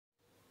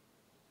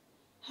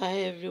Hi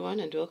everyone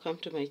and welcome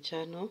to my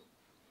channel.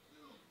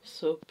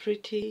 So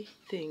Pretty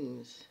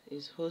Things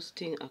is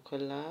hosting a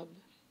collab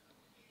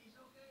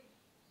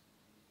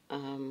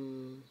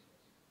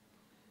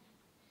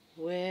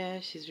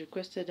where she's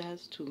requested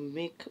us to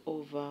make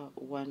over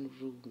one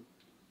room,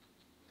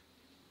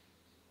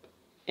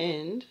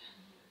 and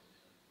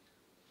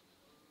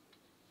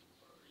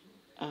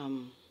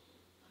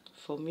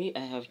for me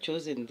I have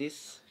chosen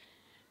this,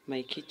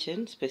 my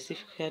kitchen,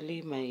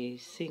 specifically my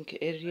sink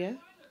area.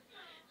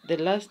 The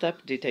last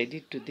update I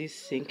did to this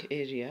sink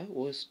area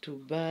was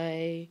to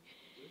buy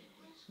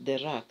the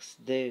racks,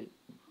 the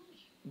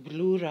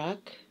blue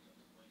rack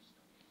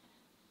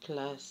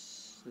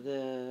plus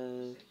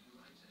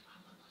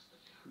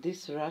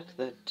this rack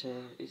that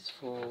is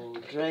for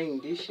drying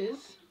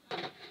dishes,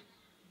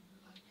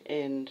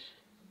 and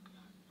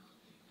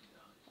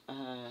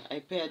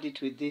I paired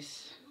it with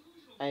this.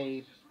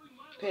 I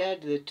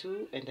paired the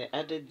two and I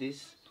added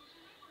this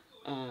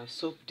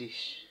soap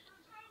dish.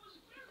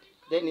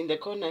 Then in the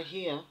corner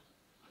here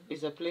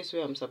is a place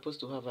where I'm supposed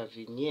to have a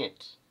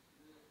vignette,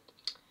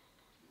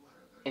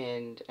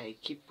 and I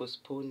keep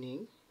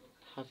postponing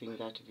having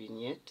that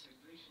vignette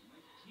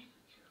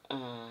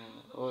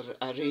or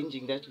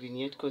arranging that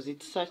vignette because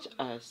it's such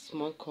a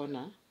small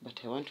corner,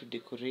 but I want to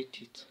decorate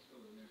it.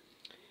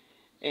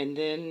 And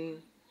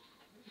then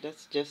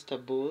that's just a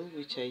bowl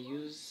which I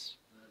use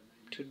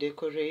to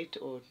decorate,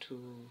 or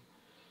to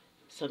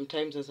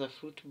sometimes as a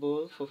fruit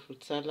bowl for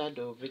fruit salad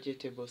or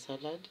vegetable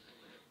salad.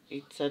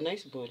 It's a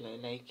nice bowl, I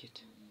like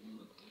it.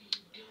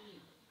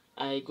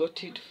 I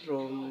got it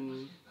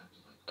from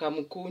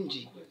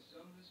Kamukunji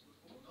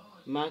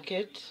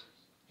market.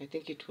 I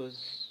think it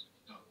was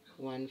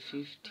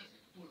 150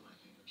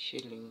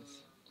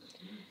 shillings.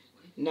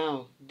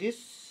 Now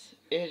this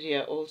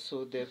area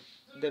also, the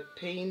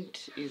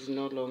paint is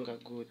no longer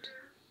good,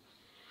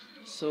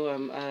 so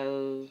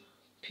I'll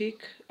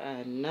pick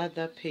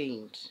another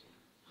paint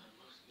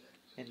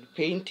and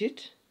paint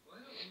it,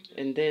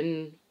 and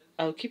then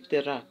I'll keep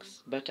the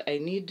racks, but I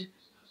need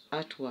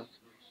artwork.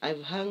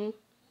 I've hung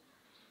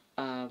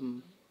a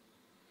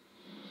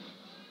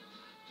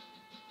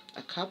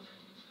cup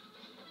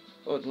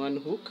on one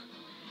hook,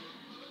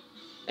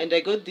 and I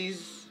got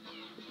these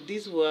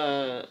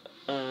were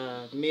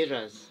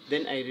mirrors.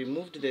 Then I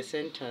removed the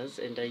centers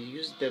and I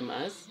used them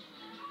as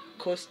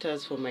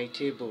coasters for my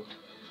table.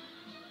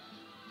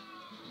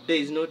 There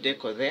is no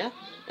decor there.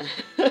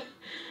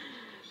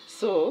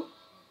 So,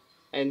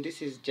 and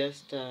this is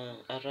just a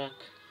rack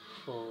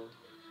for,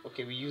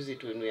 okay, we use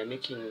it when we are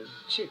making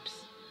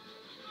chips.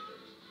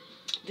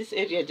 This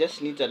area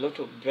just needs a lot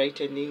of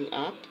brightening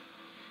up,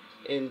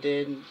 and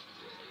then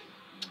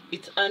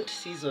it's ant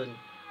season.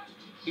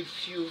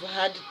 If you've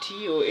had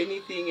tea or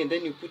anything and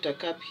then you put a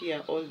cup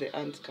here, all the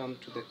ants come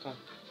to the cup.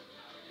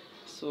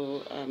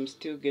 So I'm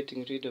still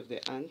getting rid of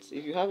the ants.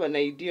 If you have an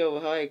idea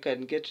of how I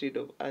can get rid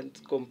of ants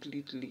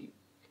completely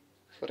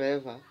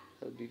forever,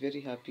 I'll be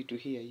very happy to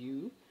hear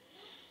you.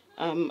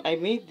 I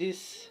made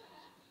this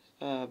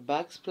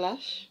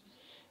backsplash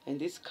and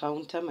this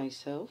counter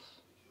myself.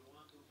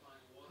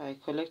 I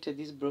collected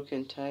these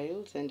broken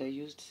tiles and I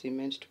used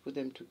cement to put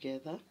them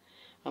together.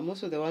 I'm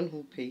also the one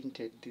who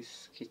painted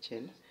this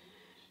kitchen.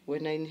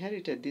 When I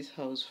inherited this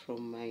house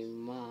from my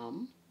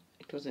mom,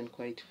 it wasn't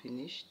quite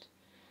finished,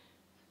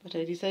 but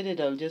I decided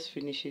I'll just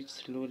finish it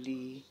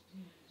slowly,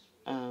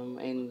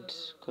 and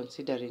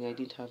considering I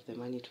didn't have the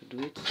money to do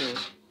it, so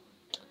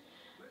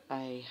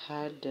I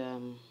had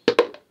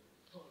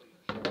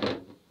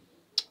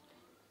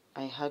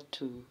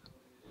to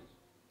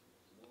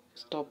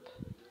stop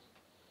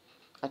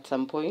at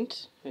some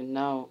point, and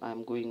now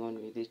I'm going on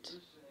with it.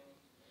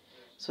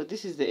 So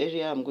this is the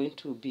area I'm going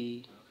to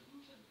be,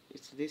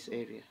 it's this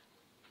area,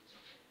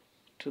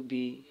 to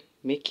be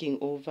making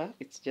over.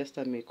 It's just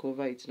a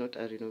makeover, it's not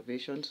a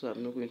renovation, so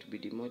I'm not going to be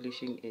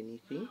demolishing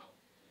anything.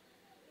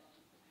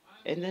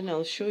 And then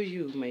I'll show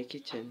you my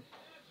kitchen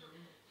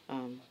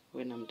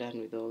when I'm done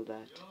with all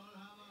that.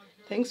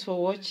 Thanks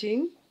for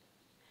watching,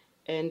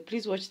 and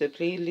please watch the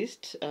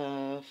playlist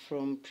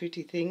from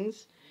Pretty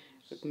Things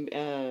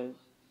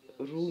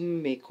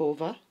Room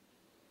Makeover,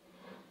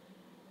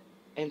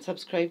 and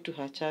subscribe to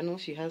her channel.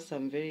 She has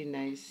some very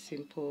nice,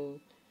 simple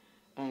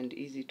and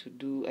easy to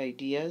do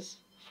ideas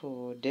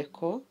for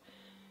decor,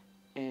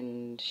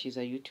 and she's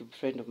a YouTube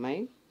friend of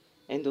mine,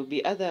 and there'll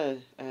be other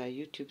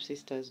YouTube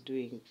sisters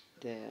doing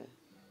the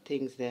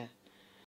things there.